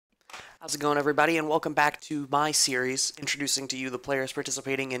How's it going, everybody, and welcome back to my series introducing to you the players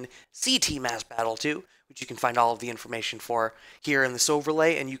participating in CT Mass Battle 2, which you can find all of the information for here in this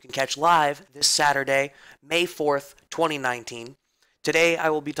overlay, and you can catch live this Saturday, May 4th, 2019. Today, I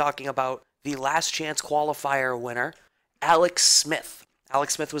will be talking about the Last Chance Qualifier winner, Alex Smith.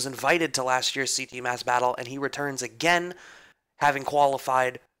 Alex Smith was invited to last year's CT Mass Battle, and he returns again, having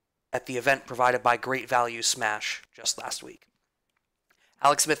qualified at the event provided by GreatValueSmash just last week.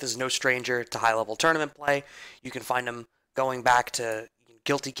 Alex Smith is no stranger to high-level tournament play. You can find him going back to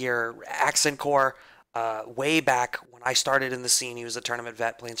Guilty Gear, Accent Core, way back when I started in the scene. He was a tournament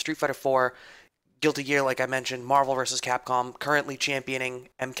vet playing Street Fighter 4, Guilty Gear, like I mentioned, Marvel vs. Capcom, currently championing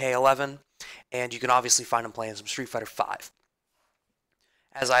MK11, and you can obviously find him playing some Street Fighter 5.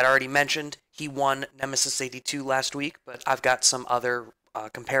 As I'd already mentioned, he won Nemesis 82 last week, but I've got some other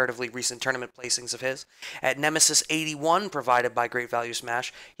comparatively recent tournament placings of his. At Nemesis 81, provided by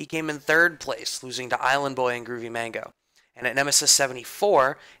GreatValueSmash, he came in third place, losing to Island Boy and Groovy Mango. And at Nemesis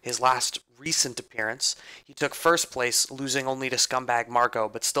 74, his last recent appearance, he took first place, losing only to Scumbag Marco,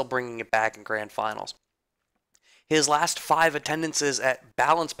 but still bringing it back in Grand Finals. His last 5 attendances at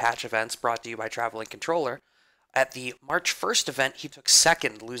Balance Patch events, brought to you by Traveling Controller, at the March 1st event, he took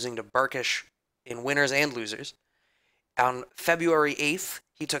second, losing to Burkish in winners and losers. On February 8th,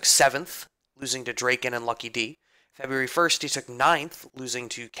 he took 7th, losing to Draken and Lucky D. February 1st, he took 9th, losing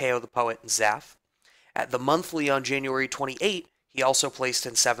to KO the Poet and Zaf. At the monthly on January 28th, he also placed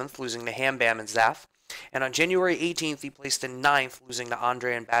in 7th, losing to Hambam and Zaf. And on January 18th, he placed in 9th, losing to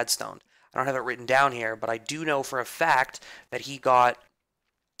Andre and Badstone. I don't have it written down here, but I do know for a fact that he got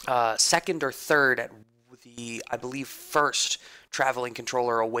second or third at the, I believe, first Traveling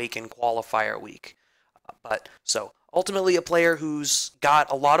Controller Awaken qualifier week. So ultimately a player who's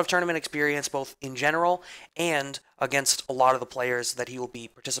got a lot of tournament experience both in general and against a lot of the players that he will be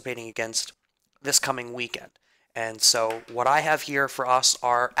participating against this coming weekend. And so what I have here for us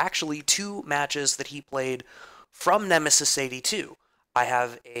are actually 2 matches that he played from Nemesis 82. I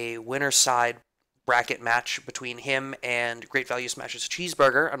have a winner's side bracket match between him and GreatValueSmash's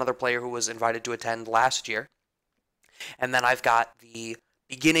Cheeseburger, another player who was invited to attend last year. And then I've got the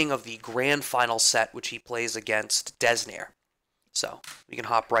beginning of the grand final set, which he plays against Desnair. So we can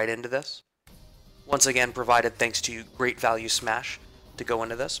hop right into this. Once again, provided thanks to GreatValueSmash to go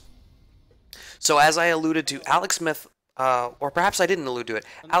into this. So as I alluded to, Alex Smith, or perhaps I didn't allude to it,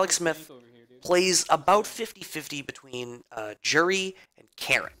 Alex Smith plays about 50-50 between Jury and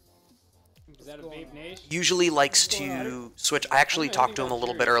Karen. Is that a vape nation? Usually likes to switch. I actually talked to him a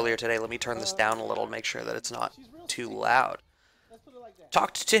little bit earlier today. Let me turn this down a little to make sure that it's not too loud.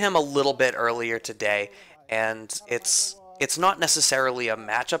 Talked to him a little bit earlier today, and it's not necessarily a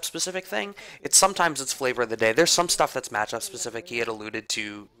matchup specific thing. Sometimes it's flavor of the day. There's some stuff that's matchup specific. He had alluded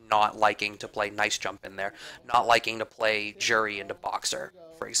to not liking to play Nice Jump in there, not liking to play Jury into Boxer,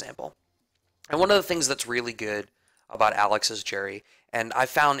 for example. And one of the things that's really good about Alex's Jury, and I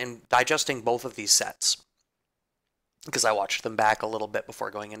found in digesting both of these sets, because I watched them back a little bit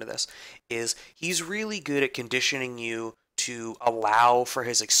before going into this, is he's really good at conditioning you to allow for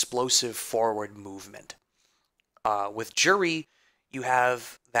his explosive forward movement. With Jury, you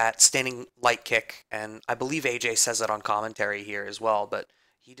have that standing light kick, and I believe AJ says it on commentary here as well, but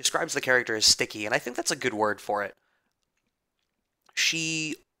he describes the character as sticky, and I think that's a good word for it.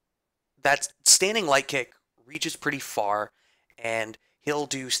 That standing light kick reaches pretty far, and he'll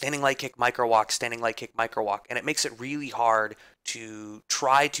do standing light kick, micro walk, standing light kick, micro walk, and it makes it really hard to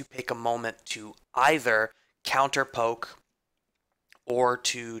try to pick a moment to either counter poke or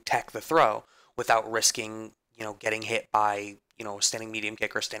to tech the throw without risking, getting hit by, standing medium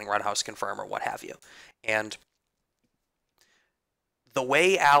kick or standing roundhouse confirm or what have you. And the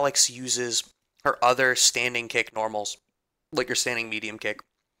way Alex uses her other standing kick normals, like her standing medium kick,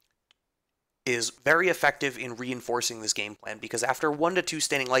 is very effective in reinforcing this game plan, because after 1 to 2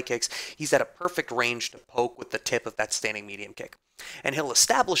 standing light kicks, he's at a perfect range to poke with the tip of that standing medium kick. And he'll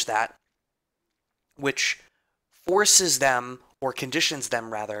establish that, which forces them, or conditions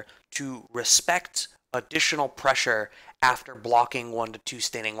them rather, to respect additional pressure after blocking 1 to 2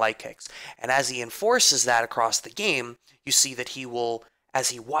 standing light kicks. And as he enforces that across the game, you see that he will, as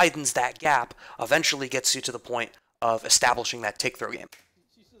he widens that gap, eventually gets you to the point of establishing that tick throw game.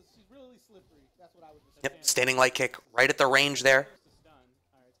 She's really slippery. That's what I would just Yep, standing light kick right at the range there.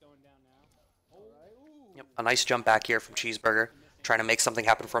 Yep, a nice jump back here from Cheeseburger, trying to make something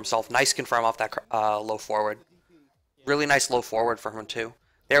happen for himself. Nice confirm off that low forward. Really nice low forward from him too.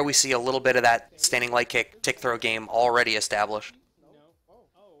 There we see a little bit of that standing light kick, tick throw game already established.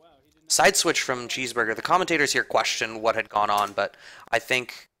 Side switch from Cheeseburger. The commentators here question what had gone on, but I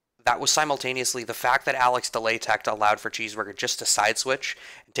think that was simultaneously the fact that Alex delay teched allowed for Cheeseburger just to side switch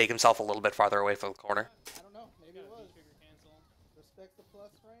and take himself a little bit farther away from the corner. I don't know. Maybe it was. Respect the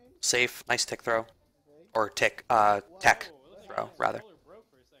plus frame. Safe, nice tick throw. Or tech throw, rather.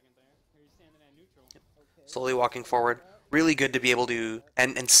 Slowly walking forward. Really good to be able to,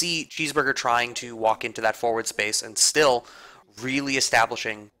 and see Cheeseburger trying to walk into that forward space and still really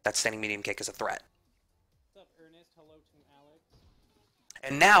establishing that standing medium kick as a threat.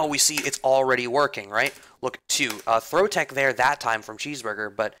 And now we see it's already working, right? Look, throw tech there that time from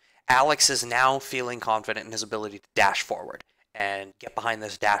Cheeseburger, but Alex is now feeling confident in his ability to dash forward and get behind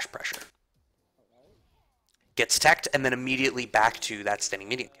this dash pressure. Gets teched and then immediately back to that standing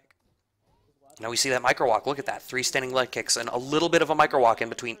medium kick. Now we see that micro walk. Look at that. 3 standing leg kicks and a little bit of a micro walk in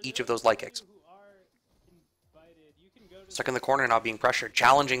between each of those leg kicks. Stuck in the corner now being pressured.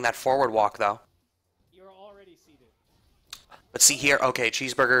 Challenging that forward walk though. But see here, okay,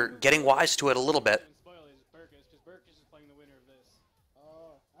 Cheeseburger getting wise to it a little bit.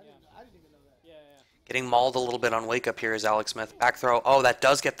 Getting mauled a little bit on wake up here is Alex Smith. Back throw. Oh, that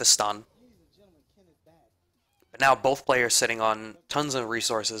does get the stun. But now both players sitting on tons of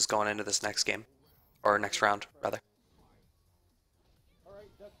resources going into this next game. Or next round, rather.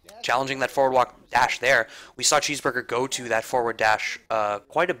 Challenging that forward walk dash there. We saw Cheeseburger go to that forward dash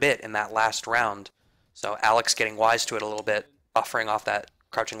quite a bit in that last round. So Alex getting wise to it a little bit, buffering off that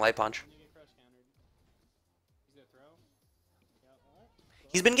crouching light punch.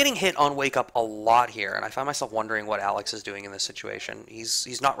 He's been getting hit on wake up a lot here, and I find myself wondering what Alex is doing in this situation.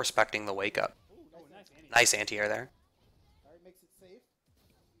 He's not respecting the wake up. Nice anti-air there.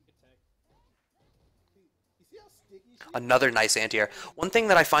 Another nice anti-air. One thing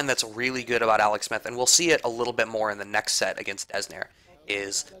that I find that's really good about Alex Smith, and we'll see it a little bit more in the next set against Desnair,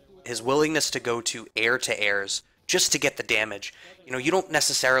 is his willingness to go to air-to-airs just to get the damage. You know, you don't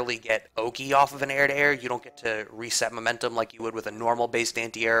necessarily get Oki off of an air-to-air. You don't get to reset momentum like you would with a normal-based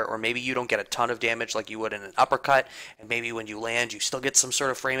anti-air, or maybe you don't get a ton of damage like you would in an uppercut, and maybe when you land, you still get some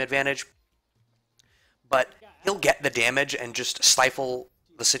sort of frame advantage. But he'll get the damage and just stifle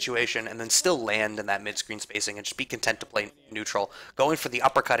the situation and then still land in that mid-screen spacing and just be content to play neutral. Going for the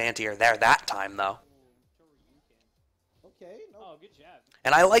uppercut anti-air there that time, though.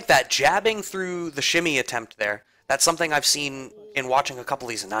 And I like that, jabbing through the shimmy attempt there. That's something I've seen in watching a couple of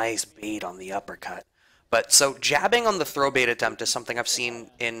these. Nice bait on the uppercut. But so jabbing on the throw bait attempt is something I've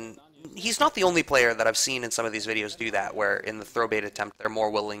seen in... He's not the only player that I've seen in some of these videos do that, where in the throw bait attempt they're more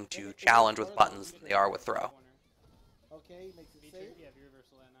willing to challenge with buttons than they are with throw.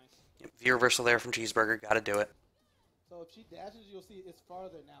 V reversal there from Cheeseburger, gotta do it. So if she dashes, you'll see it's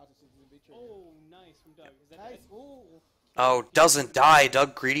farther now. Oh, nice from Doug. Is that nice? Oh, doesn't die.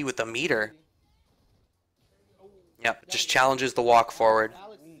 Doug greedy with the meter. Yep, just challenges the walk forward.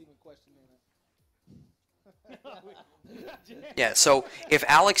 Yeah, so if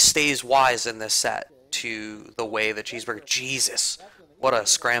Alex stays wise in this set to the way that Cheeseburger... Jesus, what a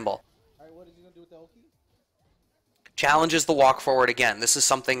scramble. Challenges the walk forward again. This is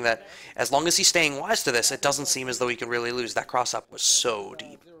something that, as long as he's staying wise to this, it doesn't seem as though he can really lose. That cross-up was so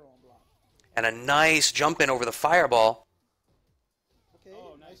deep. And a nice jump in over the fireball.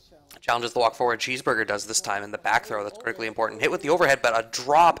 Challenges the walk forward. Cheeseburger does this time in the back throw. That's critically important. Hit with the overhead, but a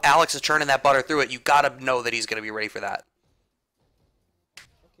drop. Alex is churning that butter through it. You gotta know that he's gonna be ready for that.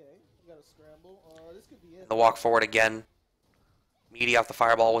 The walk forward again. Meaty off the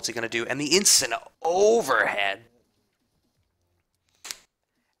fireball. What's he gonna do? And the instant overhead.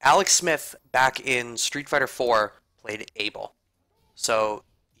 Alex Smith back in Street Fighter 4 played Abel. So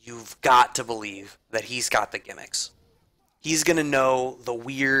you've got to believe that he's got the gimmicks. He's gonna know the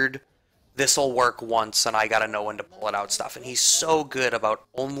weird, this'll work once and I gotta know when to pull it out stuff. And he's so good about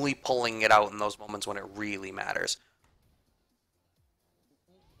only pulling it out in those moments when it really matters.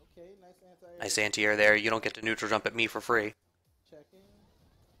 Nice anti-air there. You don't get to neutral jump at me for free.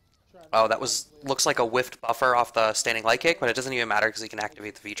 Oh, that looks like a whiffed buffer off the standing light kick, but it doesn't even matter because he can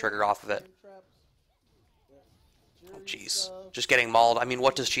activate the V-trigger off of it. Oh, jeez. Just getting mauled. I mean,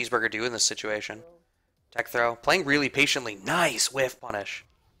 what does Cheeseburger do in this situation? Tech throw. Playing really patiently. Nice whiff punish.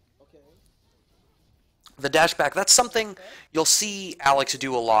 The dash back, that's something you'll see Alex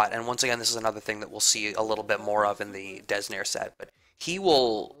do a lot, and once again, this is another thing that we'll see a little bit more of in the Desnair set, but he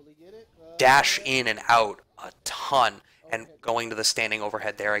will dash in and out a ton, and going to the standing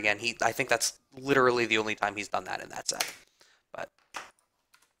overhead there again. I think that's literally the only time he's done that in that set. But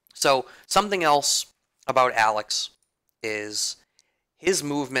so something else about Alex is his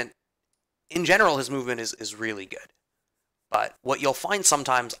movement. In general, his movement is really good. But what you'll find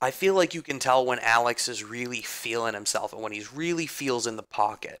sometimes, I feel like you can tell when Alex is really feeling himself and when he really feels in the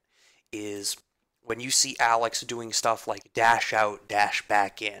pocket. is when you see Alex doing stuff like dash out, dash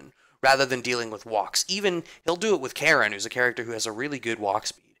back in, rather than dealing with walks. Even he'll do it with Karen, who's a character who has a really good walk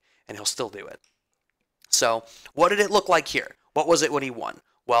speed, and he'll still do it. So what did it look like here? What was it when he won?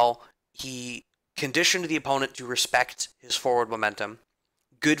 Well, he conditioned the opponent to respect his forward momentum.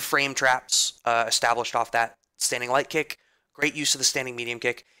 Good frame traps established off that standing light kick. Great use of the standing medium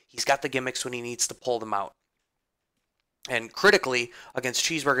kick. He's got the gimmicks when he needs to pull them out. And critically, against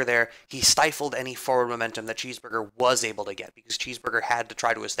Cheeseburger there, he stifled any forward momentum that Cheeseburger was able to get, because Cheeseburger had to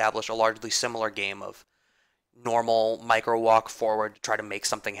try to establish a largely similar game of normal micro walk forward to try to make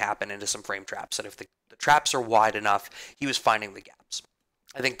something happen into some frame traps. And if the traps are wide enough, he was finding the gaps.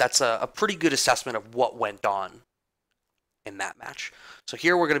 I think that's a pretty good assessment of what went on in that match. So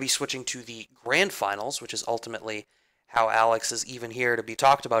here we're going to be switching to the grand finals, which is ultimately how Alex is even here to be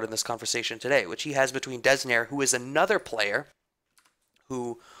talked about in this conversation today, which he has between Desnair, who is another player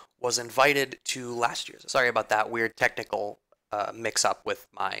who was invited to last year's. Sorry about that weird technical mix-up with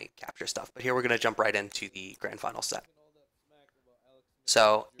my capture stuff. But here we're going to jump right into the grand final set.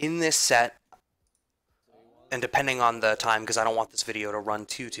 So in this set, and depending on the time, because I don't want this video to run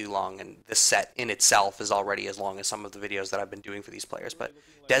too long, and this set in itself is already as long as some of the videos that I've been doing for these players, but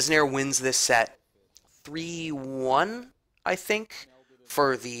Desnair wins this set 3-1, I think,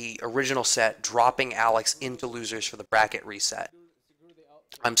 for the original set, dropping Alex into losers for the bracket reset.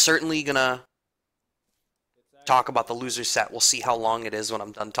 I'm certainly going to talk about the losers set. We'll see how long it is when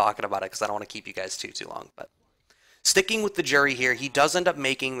I'm done talking about it, because I don't want to keep you guys too long. But sticking with the jury here, he does end up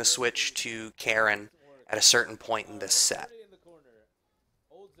making the switch to Karen at a certain point in this set.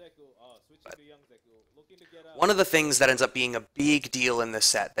 But one of the things that ends up being a big deal in this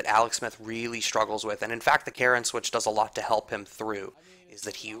set that Alex Smith really struggles with, and in fact the Karen switch does a lot to help him through, is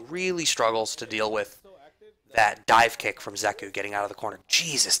that he really struggles to deal with that dive kick from Zeku getting out of the corner.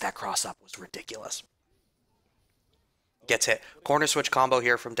 Jesus, that cross-up was ridiculous. Gets hit. Corner switch combo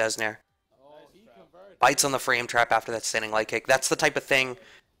here from Desnair. Bites on the frame trap after that standing light kick. That's the type of thing,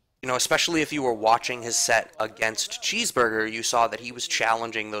 you know, especially if you were watching his set against Cheeseburger, you saw that he was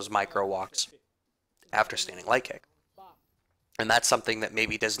challenging those micro walks after standing light kick. And that's something that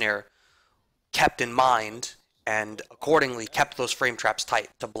maybe Desnair kept in mind and accordingly kept those frame traps tight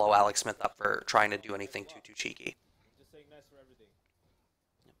to blow Alex Smith up for trying to do anything too cheeky.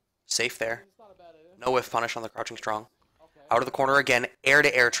 Safe there. No whiff punish on the crouching strong. Out of the corner again,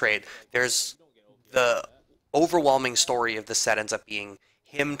 air-to-air trade. There's the overwhelming story of the set ends up being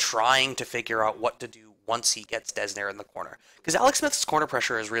him trying to figure out what to do once he gets Desnair in the corner. Because Alex Smith's corner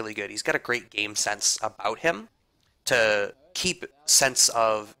pressure is really good. He's got a great game sense about him to keep sense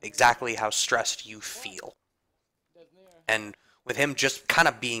of exactly how stressed you feel. And with him just kind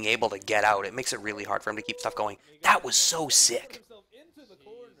of being able to get out, it makes it really hard for him to keep stuff going. That was so sick.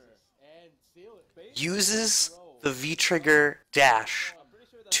 Uses the V-trigger dash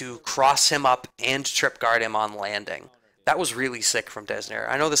to cross him up and trip guard him on landing. That was really sick from Desnair.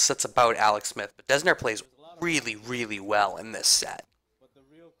 I know this set's about Alex Smith, but Desnair plays really well in this set.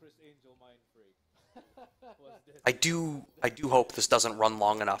 I do hope this doesn't run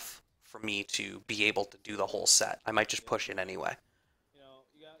long enough for me to be able to do the whole set. I might just push it anyway.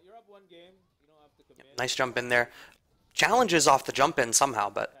 Yeah, nice jump in there. Challenges off the jump in somehow,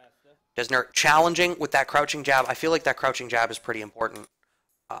 but Desnair challenging with that crouching jab. I feel like that crouching jab is pretty important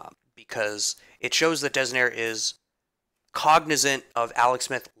because it shows that Desnair is cognizant of Alex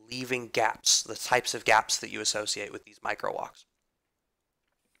Smith leaving gaps, the types of gaps that you associate with these micro walks.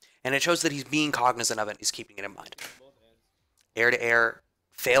 And it shows that he's being cognizant of it, he's keeping it in mind. Air to air,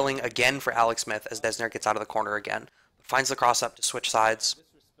 failing again for Alex Smith as Desnair gets out of the corner again. Finds the cross up to switch sides.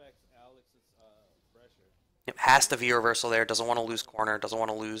 Yep, has the V reversal there, doesn't want to lose corner, doesn't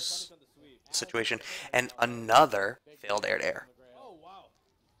want to lose the situation. And another failed air to air.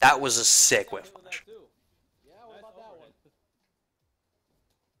 That was a sick whiff punish.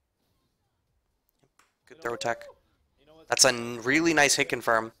 Good throw tech. That's a really nice hit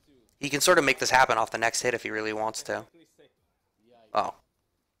confirm. He can sort of make this happen off the next hit if he really wants to. Oh.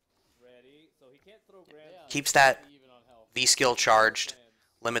 Keeps that V-skill charged.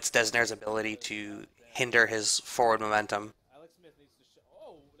 Limits Desnair's ability to hinder his forward momentum.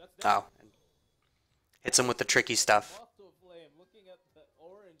 Oh. Hits him with the tricky stuff.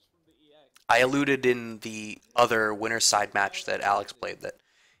 I alluded in the other winner's side match that Alex played that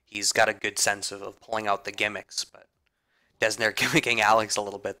he's got a good sense of pulling out the gimmicks, but Desnair gimmicking Alex a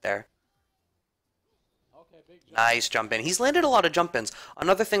little bit there. Nice jump in. He's landed a lot of jump ins.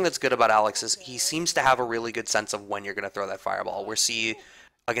 Another thing that's good about Alex is he seems to have a really good sense of when you're going to throw that fireball. We're see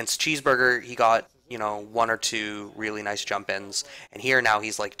against Cheeseburger, he got you know, one or two really nice jump-ins. And here now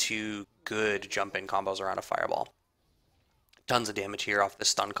he's like two good jump-in combos around a fireball. Tons of damage here off this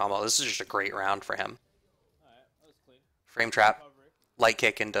stun combo. This is just a great round for him. Frame trap, light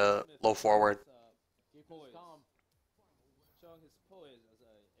kick into low forward.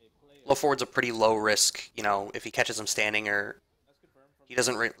 Low forward's a pretty low risk, you know, if he catches him standing, or he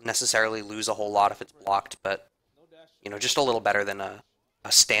doesn't necessarily lose a whole lot if it's blocked, but, you know, just a little better than a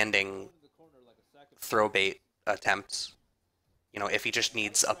standing throw bait attempt, you know, if he just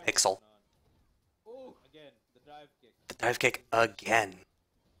needs a pixel. The dive kick again.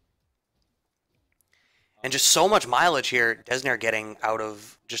 And just so much mileage here, Desnair getting out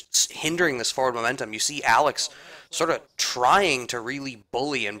of just hindering this forward momentum. You see Alex sort of trying to really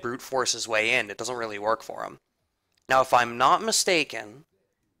bully and brute force his way in. It doesn't really work for him. Now, if I'm not mistaken,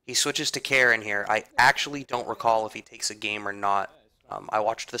 he switches to Karen here. I actually don't recall if he takes a game or not. I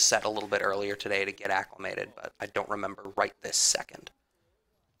watched the set a little bit earlier today to get acclimated, but I don't remember right this second.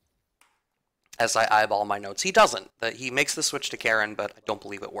 As I eyeball my notes, he doesn't. He makes the switch to Karen, but I don't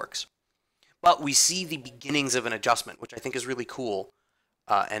believe it works. But we see the beginnings of an adjustment, which I think is really cool,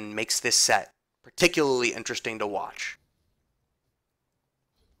 and makes this set particularly interesting to watch.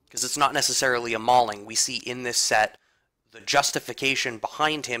 Because it's not necessarily a mauling. We see in this set the justification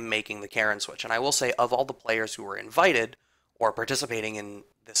behind him making the Karen switch. And I will say, of all the players who were invited or participating in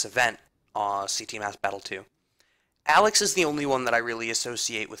this event, CT Mass Battle 2, Alex is the only one that I really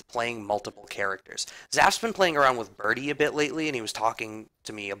associate with playing multiple characters. Zap's been playing around with Birdie a bit lately, and he was talking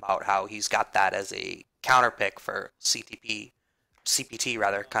to me about how he's got that as a counter pick for CPT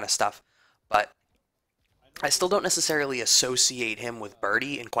rather, kind of stuff. But I still don't necessarily associate him with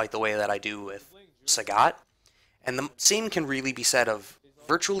Birdie in quite the way that I do with Sagat. And the same can really be said of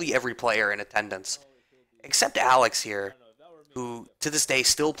virtually every player in attendance, except Alex here, who to this day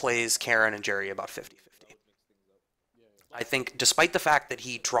still plays Karen and Jerry about 50-50. I think, despite the fact that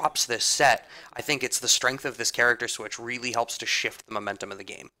he drops this set, I think it's the strength of this character switch really helps to shift the momentum of the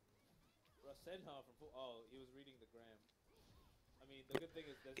game.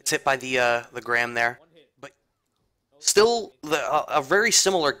 Gets hit by the Graham there, but still a very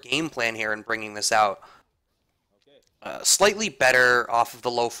similar game plan here in bringing this out. Slightly better off of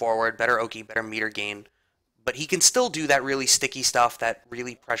the low forward, better Oki, better meter gain, but he can still do that really sticky stuff, that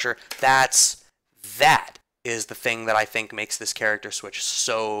really pressure. That is the thing that I think makes this character switch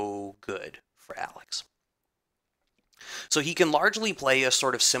so good for Alex. So he can largely play a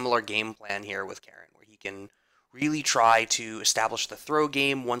sort of similar game plan here with Karen, where he can really try to establish the throw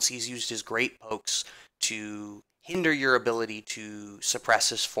game once he's used his great pokes to hinder your ability to suppress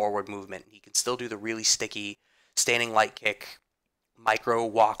his forward movement. He can still do the really sticky standing light kick, micro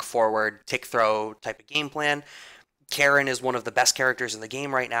walk forward, tick throw type of game plan. Karen is one of the best characters in the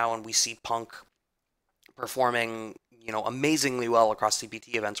game right now, and we see Punk performing, you know, amazingly well across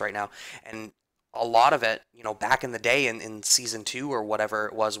CPT events right now. And a lot of it, you know, back in the day in Season 2 or whatever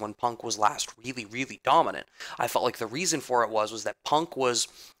it was when Punk was last really, really dominant, I felt like the reason for it was that Punk was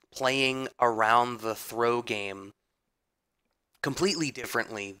playing around the throw game completely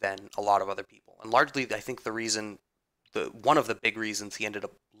differently than a lot of other people. And largely, I think one of the big reasons he ended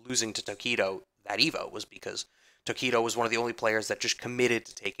up losing to Tokido that Evo was because Tokido was one of the only players that just committed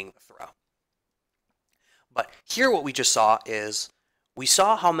to taking the throw. But here what we just saw is, we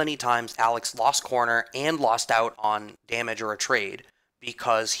saw how many times Alex lost corner and lost out on damage or a trade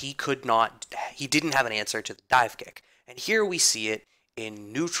because he didn't have an answer to the dive kick. And here we see it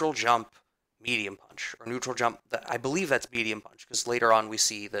in neutral jump medium punch, or neutral jump, I believe that's medium punch, because later on we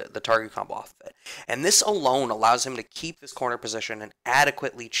see the target combo off of it. And this alone allows him to keep this corner position and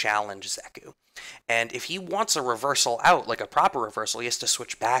adequately challenge Zeku. And if he wants a reversal out, like a proper reversal, he has to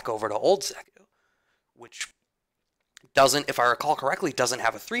switch back over to old Zeku, which doesn't, if I recall correctly, doesn't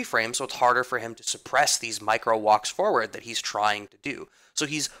have a 3-frame, so it's harder for him to suppress these micro walks forward that he's trying to do. So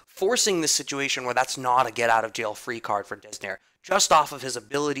he's forcing this situation where that's not a get-out-of-jail-free card for Desnair, just off of his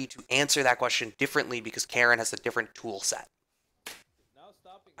ability to answer that question differently because Karen has a different tool set.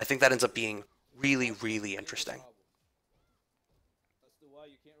 I think that ends up being really, really interesting.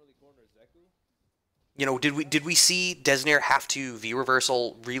 You know, did we see Desnair have to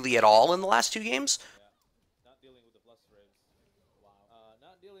V-reversal really at all in the last 2 games?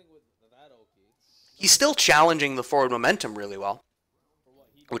 He's still challenging the forward momentum really well,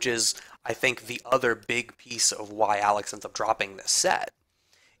 which is, I think, the other big piece of why Alex ends up dropping this set,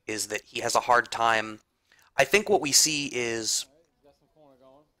 is that he has a hard time. I think what we see is,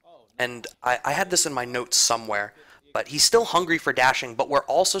 and I had this in my notes somewhere, but he's still hungry for dashing, but we're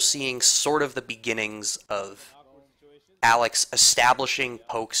also seeing sort of the beginnings of Alex establishing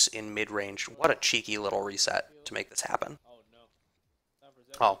pokes in mid-range. What a cheeky little reset to make this happen.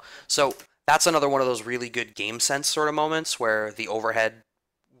 Oh, so that's another one of those really good game sense sort of moments where the overhead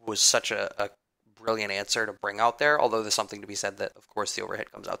was such a brilliant answer to bring out there, although there's something to be said that, of course, the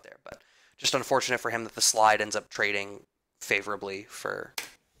overhead comes out there. But just unfortunate for him that the slide ends up trading favorably for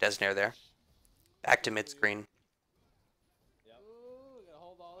Desnair there. Back to mid-screen. Yeah.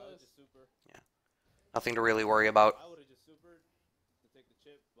 Nothing to really worry about. I would have just supered to take the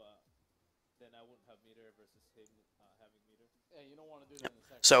chip, but then I wouldn't have meter versus him having meter. Yeah, you don't want to do that in the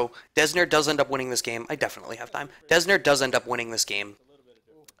second. So Desnair does end up winning this game. I definitely have time. Desnair does end up winning this game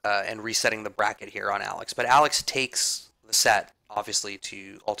and resetting the bracket here on Alex. But Alex takes the set, obviously,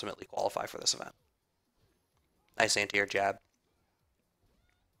 to ultimately qualify for this event. Nice anti-air jab.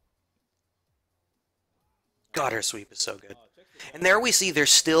 God, her sweep is so good. And there we see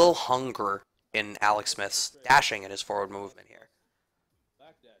there's still hunger in Alex Smith's dashing and his forward movement here.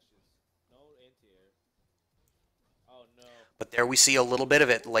 But there we see a little bit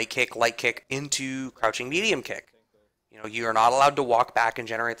of it. Light kick into crouching medium kick. You know, you're not allowed to walk back and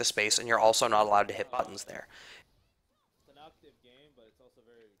generate the space, and you're also not allowed to hit buttons there.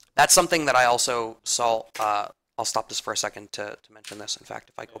 That's something that I also saw. I'll stop this for a second to mention this. In fact,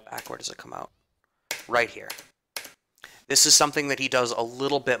 if I go back, where does it come out? Right here. This is something that he does a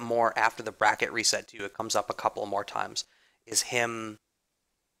little bit more after the bracket reset too. It comes up a couple more times. Is him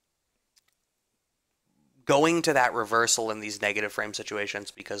going to that reversal in these negative frame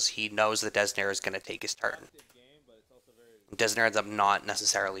situations because he knows that Desnair is going to take his turn. Desnair ends up not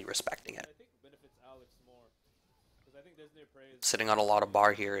necessarily respecting it. Sitting on a lot of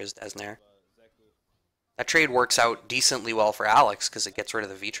bar here is Desnair. That trade works out decently well for Alex because it gets rid of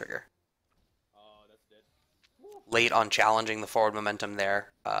the V-trigger. Late on challenging the forward momentum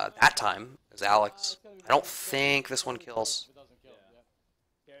there. That time is Alex. I don't think this one kills.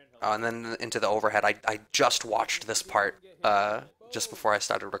 And then into the overhead. I just watched this part just before I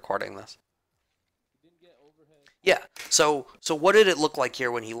started recording this. Yeah, so what did it look like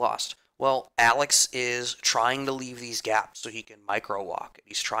here when he lost? Well, Alex is trying to leave these gaps so he can micro walk.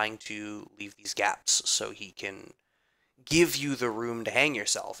 He's trying to leave these gaps so he can give you the room to hang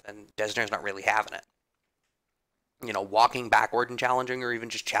yourself, and Desnair's not really having it. You know, walking backward and challenging, or even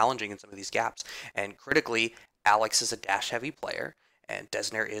just challenging in some of these gaps. And critically, Alex is a dash-heavy player, and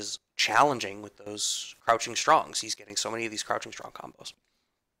Desnair is challenging with those crouching strongs. He's getting so many of these crouching strong combos.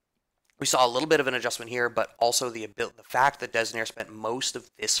 We saw a little bit of an adjustment here, but also the fact that Desnair spent most of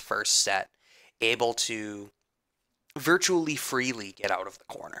this first set able to virtually freely get out of the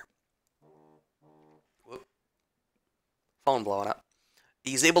corner. Whoop. Phone blowing up.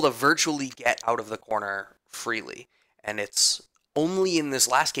 He's able to virtually get out of the corner freely, and it's only in this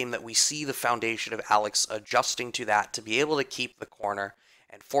last game that we see the foundation of Alex adjusting to that to be able to keep the corner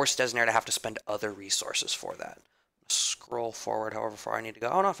and force Desnair to have to spend other resources for that. Scroll forward however far I need to go.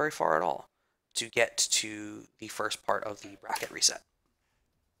 Oh, not very far at all to get to the first part of the bracket reset.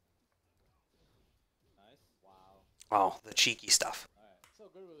 Nice. Wow. Oh, the cheeky stuff. So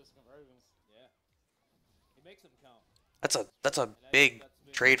good with his conversions. Yeah. He makes them count. That's a big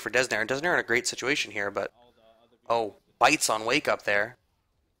trade for Desnair. And Desnair in a great situation here, but oh, bites on wake up there.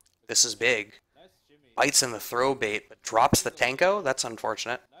 This is big. Bites in the throw bait, but drops the Tenko. That's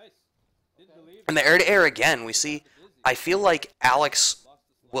unfortunate. And the air-to-air again, we see, I feel like Alex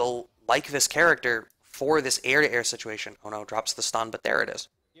will like this character for this air-to-air situation. Oh no, drops the stun, but there it is.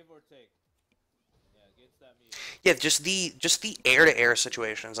 Yeah, just the air-to-air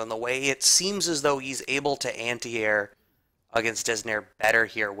situations and the way it seems as though he's able to anti-air against Desnair better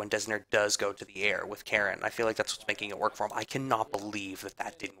here when Desnair does go to the air with Karen. I feel like that's what's making it work for him. I cannot believe that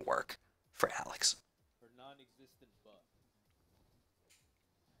that didn't work for Alex.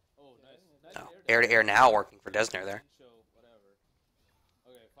 No. Air-to-air now working for Desnair there.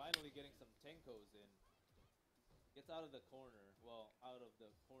 Okay, finally getting some Tenkos in. Gets out of the corner. Well, out of the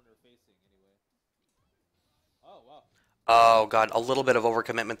corner facing anyway. Oh, wow. Oh, God. A little bit of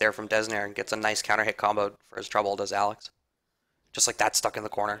overcommitment there from Desnair and gets a nice counter hit combo for his trouble, does Alex. Just like that, stuck in the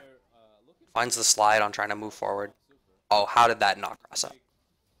corner. Finds the slide on trying to move forward. Oh, how did that not cross up?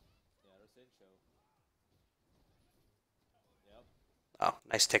 Oh,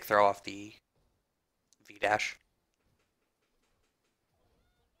 nice tick throw off the V-dash.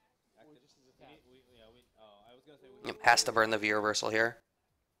 Has to burn the V-reversal here.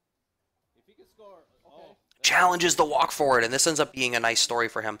 Challenges the walk forward, and this ends up being a nice story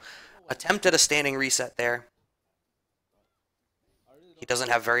for him. Attempted a standing reset there. He doesn't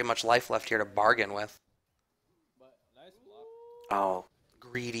have very much life left here to bargain with. Oh,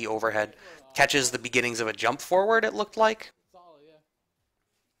 greedy overhead. Catches the beginnings of a jump forward, it looked like. Solid, yeah.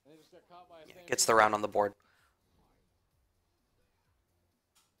 And they just got caught by a Yeah, gets the round on the board.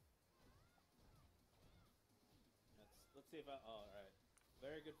 Let's see if I... Oh, alright.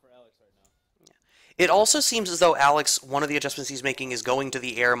 Very good for Alex right now. It also seems as though Alex, one of the adjustments he's making is going to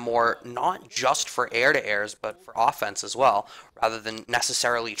the air more, not just for air-to-airs, but for offense as well, rather than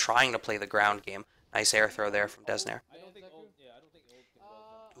necessarily trying to play the ground game. Nice air throw there from Desnair. I don't think old can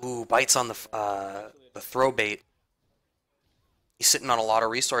well jump. Ooh, bites on the throw bait. He's sitting on a lot of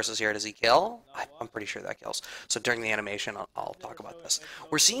resources here. Does he kill? I'm pretty sure that kills. So during the animation, I'll talk about this.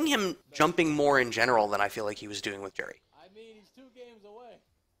 We're seeing him jumping more in general than I feel like he was doing with Jury. I mean, he's 2 games away.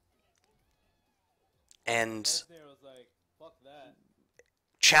 And Desnair was like, fuck that.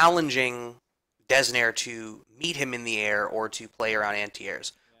 challenging Desnair to meet him in the air or to play around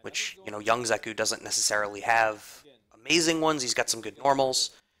anti-airs, which, you know, young Zeku doesn't necessarily have amazing ones. He's got some good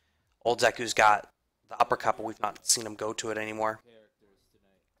normals. Old Zeku's got the uppercut, but we've not seen him go to it anymore.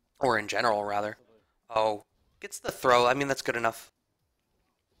 Or in general, rather. Oh, gets the throw. I mean, that's good enough.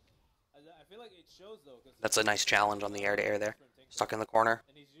 I feel like it shows, though, That's a nice challenge on the air-to-air there. Stuck in the corner.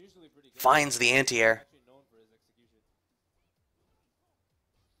 and he's usually pretty good. Finds the anti-air. Actually known for his execution.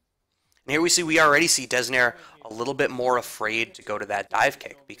 And here we already see Desnair a little bit more afraid to go to that dive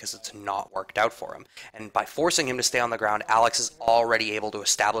kick because it's not worked out for him. And by forcing him to stay on the ground, Alex is already able to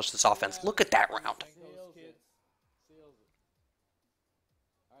establish this offense. Look at that round. Seals it. Seals it.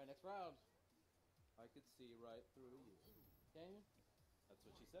 Alright, next round. I could see right through you. Can you? That's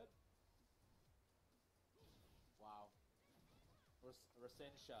what she said. Wow.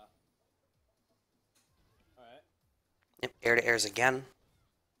 Rasen Shah. Alright. Yep, air-to-airs again.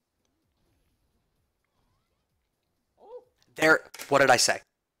 There, what did I say?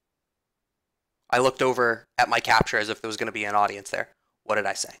 I looked over at my capture as if there was going to be an audience there. What did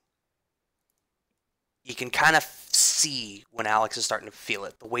I say? You can kind of see when Alex is starting to feel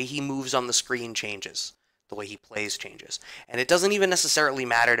it. The way he moves on the screen changes. The way he plays changes. And it doesn't even necessarily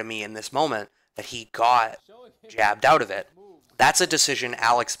matter to me in this moment that he got jabbed out of it. That's a decision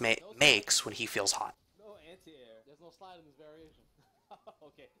Alex makes when he feels hot. No anti-air. There's no slide in this variation.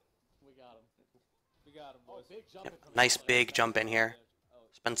 Okay. We got him. We got him, boys. Big jump. Yep, nice big jump in here.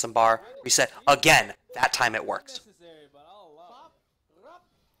 Spend some bar. Reset. Again. That time it works.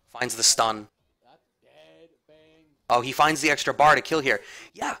 Finds the stun. Oh, he finds the extra bar to kill here.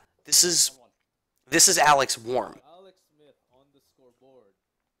 Yeah, this is Alex warm.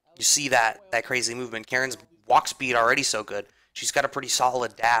 You see that crazy movement. Karen's walk speed already so good. She's got a pretty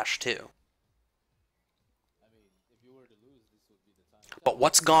solid dash too. But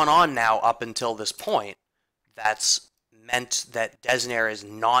what's gone on now up until this point that's meant that Desnair is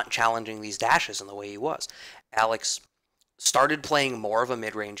not challenging these dashes in the way he was. Alex started playing more of a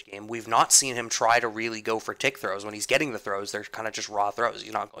mid-range game. We've not seen him try to really go for tick throws. When he's getting the throws, they're kind of just raw throws.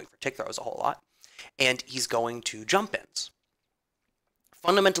 He's not going for tick throws a whole lot. And he's going to jump-ins,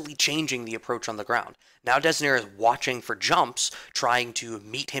 fundamentally changing the approach on the ground. Now Desnair is watching for jumps, trying to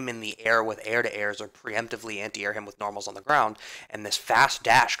meet him in the air with air-to-airs or preemptively anti-air him with normals on the ground, and this fast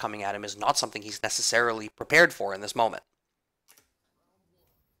dash coming at him is not something he's necessarily prepared for in this moment.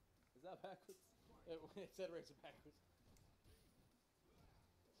 Is that backwards? It said raise it backwards.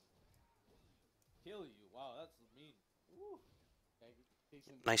 Kill you. Wow, that's mean. Woo.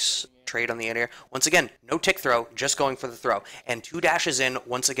 Nice trade on the air. Once again, no tick throw, just going for the throw. And 2 dashes in,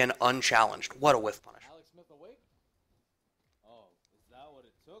 once again, unchallenged. What a whiff punish. Alex Smith awake? Oh, is that what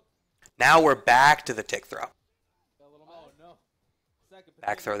it took? Now we're back to the tick throw. Oh, no.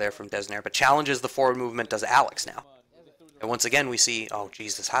 Back throw there from Desnair, but challenges the forward movement does Alex now. And once again, we see, oh,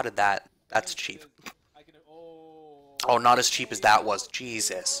 Jesus, how did that? That's cheap. Oh, not as cheap as that was.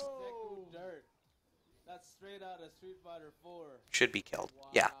 Jesus. That's straight out of Street Fighter 4. Should be killed.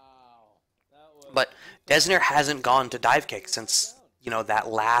 Yeah. But Desnair hasn't gone to dive kick since, you know, that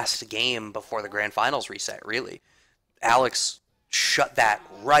last game before the Grand Finals reset, really. Alex shut that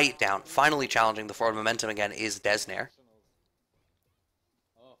right down. Finally challenging the forward momentum again is Desnair.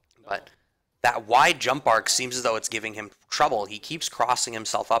 But that wide jump arc seems as though it's giving him trouble. He keeps crossing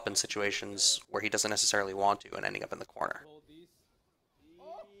himself up in situations where he doesn't necessarily want to and ending up in the corner.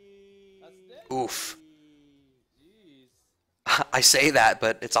 Oof. I say that,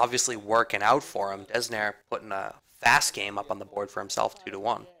 but it's obviously working out for him. Desnair putting a fast game up on the board for himself,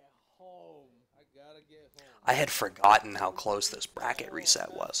 2-1. I had forgotten how close this bracket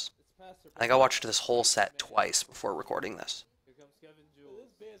reset was. I think I watched this whole set twice before recording this.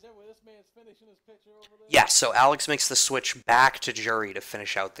 Yeah, so Alex makes the switch back to Jury to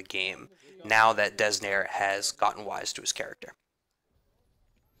finish out the game, now that Desnair has gotten wise to his character.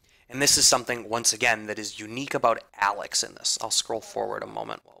 And this is something, once again, that is unique about Alex in this. I'll scroll forward a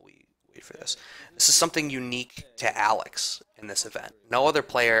moment while we wait for this. This is something unique to Alex in this event. No other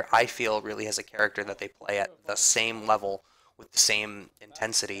player, I feel, really has a character that they play at the same level, with the same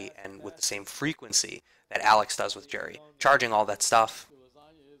intensity, and with the same frequency that Alex does with Jerry. Charging all that stuff.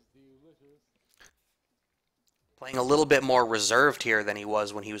 Playing a little bit more reserved here than he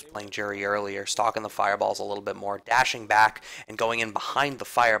was when he was playing Jerry earlier, stalking the fireballs a little bit more, dashing back and going in behind the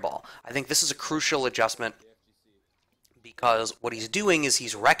fireball. I think this is a crucial adjustment because what he's doing is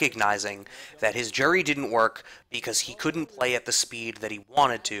he's recognizing that his Jerry didn't work because he couldn't play at the speed that he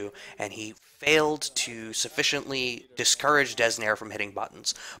wanted to, and he failed to sufficiently discourage Desnair from hitting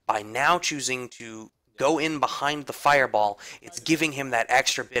buttons. By now choosing to go in behind the fireball, it's giving him that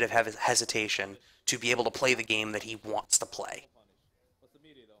extra bit of hesitation to be able to play the game that he wants to play.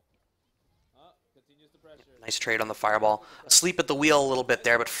 Nice trade on the fireball. Asleep at the wheel a little bit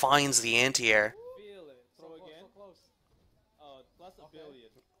there, but finds the anti-air.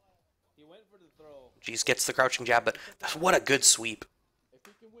 Jeez, gets the crouching jab, but what a good sweep. If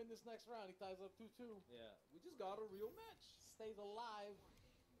he can win this next round, he ties up 2-2. Yeah, we just got a real match. Stays alive,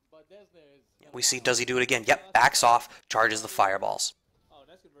 but Desnair is... We see, does he do it again? Yep, backs off, charges the fireballs. Oh,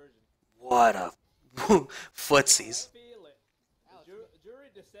 nice conversion. What a footsies. Jury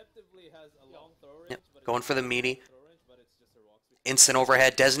deceptively has a long throw range, yep, going for the meaty. Instant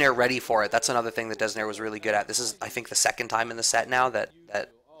overhead. Desnair ready for it. That's another thing that Desnair was really good at. This is, I think, the second time in the set now that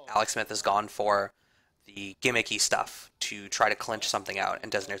Alex Smith has gone for the gimmicky stuff to try to clinch something out,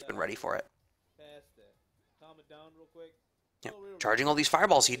 and Desnair's been ready for it. Yep. Charging all these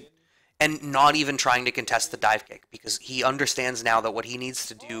fireballs, and not even trying to contest the dive kick, because he understands now that what he needs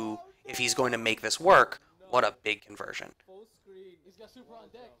to do, if he's going to make this work, what a big conversion.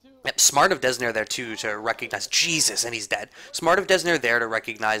 Yep, smart of Desnair there, too, to recognize, Jesus, and he's dead. Smart of Desnair there to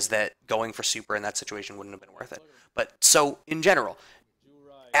recognize that going for super in that situation wouldn't have been worth it. But, so, in general,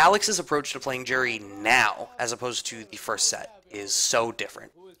 Alex's approach to playing Jerry now, as opposed to the first set, is so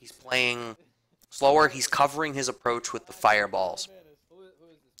different. He's playing slower, he's covering his approach with the fireballs.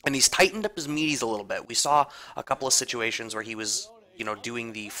 And he's tightened up his meaties a little bit. We saw a couple of situations where he was, you know,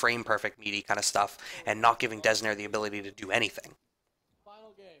 doing the frame-perfect meaty kind of stuff and not giving Desnair the ability to do anything.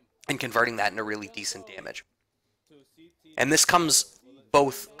 And converting that into really decent damage. And this comes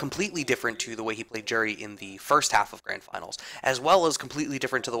both completely different to the way he played Jerry in the first half of Grand Finals, as well as completely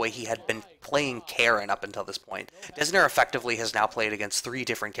different to the way he had been playing Karen up until this point. Desnair effectively has now played against 3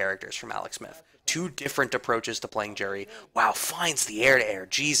 different characters from Alex Smith. 2 different approaches to playing Jerry. Wow, finds the air-to-air.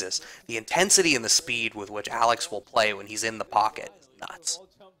 Jesus. The intensity and the speed with which Alex will play when he's in the pocket is nuts.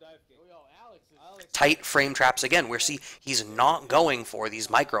 Tight frame traps again, where see, he's not going for these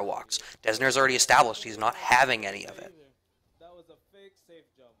micro walks. Desnair's already established he's not having any of it.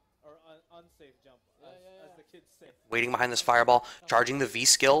 Waiting behind this fireball, charging the V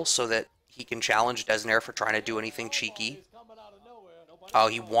skill so that he can challenge Desnair for trying to do anything cheeky. Oh,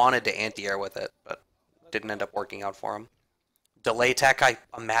 he wanted to anti-air with it, but didn't end up working out for him. Delay tech, I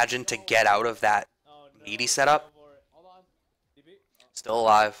imagine, to get out of that meaty setup. Still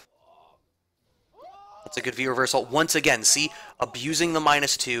alive. That's a good V reversal. Once again, see, abusing the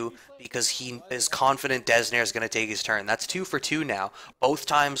 -2 because he is confident Desnair is going to take his turn. That's 2 for 2 now, both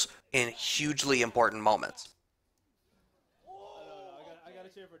times in hugely important moments. I gotta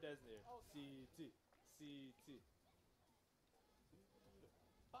cheer for Desnair. CT.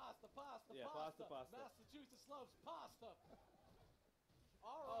 Pasta. Yeah, pasta. Massachusetts loves pasta.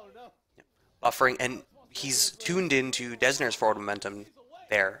 Oh no. Yep. Buffering, and he's tuned into Desnair's forward momentum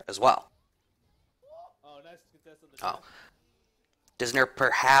there as well. Oh. Desnair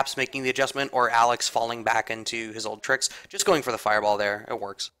perhaps making the adjustment, or Alex falling back into his old tricks. Just going for the fireball there. It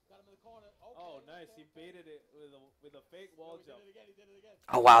works. Oh, nice. He baited it with a fake wall jump.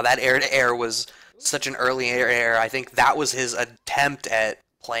 Oh, wow. That air-to-air was such an early air-to-air. I think that was his attempt at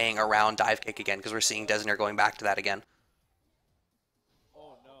playing around dive kick again, because we're seeing Desnair going back to that again.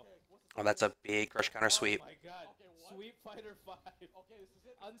 Oh, no. Oh, that's a big crush counter sweep. Oh, my God. Sweep fighter 5.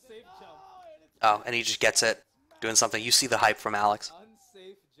 Unsafe jump. Oh, and he just gets it. Doing something. You see the hype from Alex.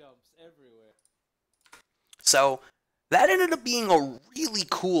 Unsafe jumps everywhere. So that ended up being a really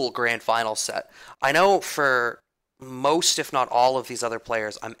cool grand final set. I know for most, if not all, of these other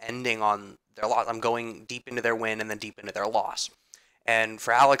players, I'm ending on their loss. I'm going deep into their win and then deep into their loss. And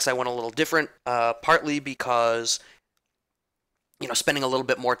for Alex, I went a little different, partly because, you know, spending a little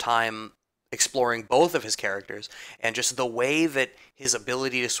bit more time exploring both of his characters, and just the way that his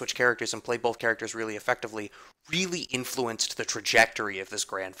ability to switch characters and play both characters really effectively really influenced the trajectory of this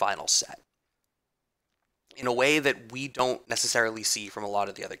grand final set. in a way that we don't necessarily see from a lot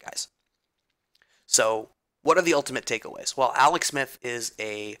of the other guys. So, what are the ultimate takeaways? Well, Alex Smith is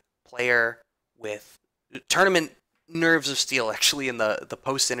a player with tournament nerves of steel. Actually, in the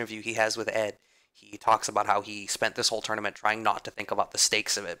post interview he has with Ed, he talks about how he spent this whole tournament trying not to think about the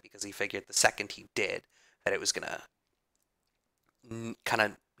stakes of it because he figured the second he did that it was going to kind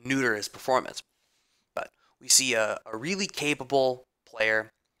of neuter his performance. But we see a really capable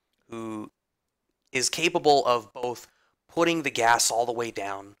player who is capable of both putting the gas all the way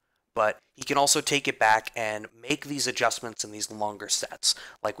down, but he can also take it back and make these adjustments in these longer sets,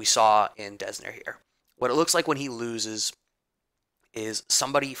 like we saw in Desner here. What it looks like when he loses is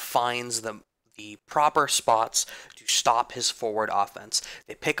somebody finds the proper spots to stop his forward offense.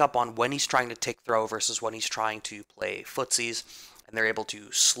 They pick up on when he's trying to take throw versus when he's trying to play footsies, and they're able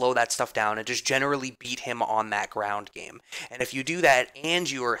to slow that stuff down and just generally beat him on that ground game. And if you do that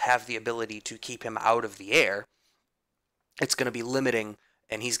and you have the ability to keep him out of the air, it's going to be limiting,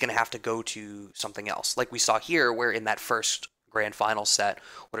 and he's going to have to go to something else. Like we saw here, where in that first grand final set,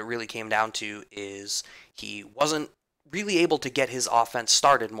 what it really came down to is he wasn't really able to get his offense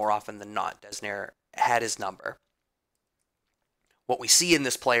started more often than not. Desner had his number. What we see in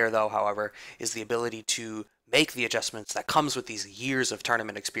this player, though, however, is the ability to make the adjustments that comes with these years of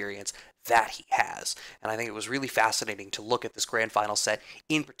tournament experience that he has. And I think it was really fascinating to look at this grand final set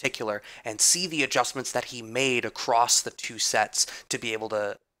in particular and see the adjustments that he made across the two sets to be able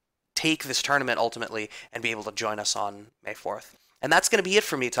to take this tournament ultimately and be able to join us on May 4th. And that's going to be it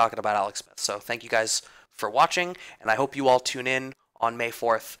for me talking about Alex Smith. So thank you guys for watching, and I hope you all tune in on May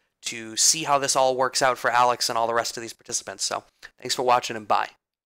 4th to see how this all works out for Alex and all the rest of these participants. So thanks for watching, and bye.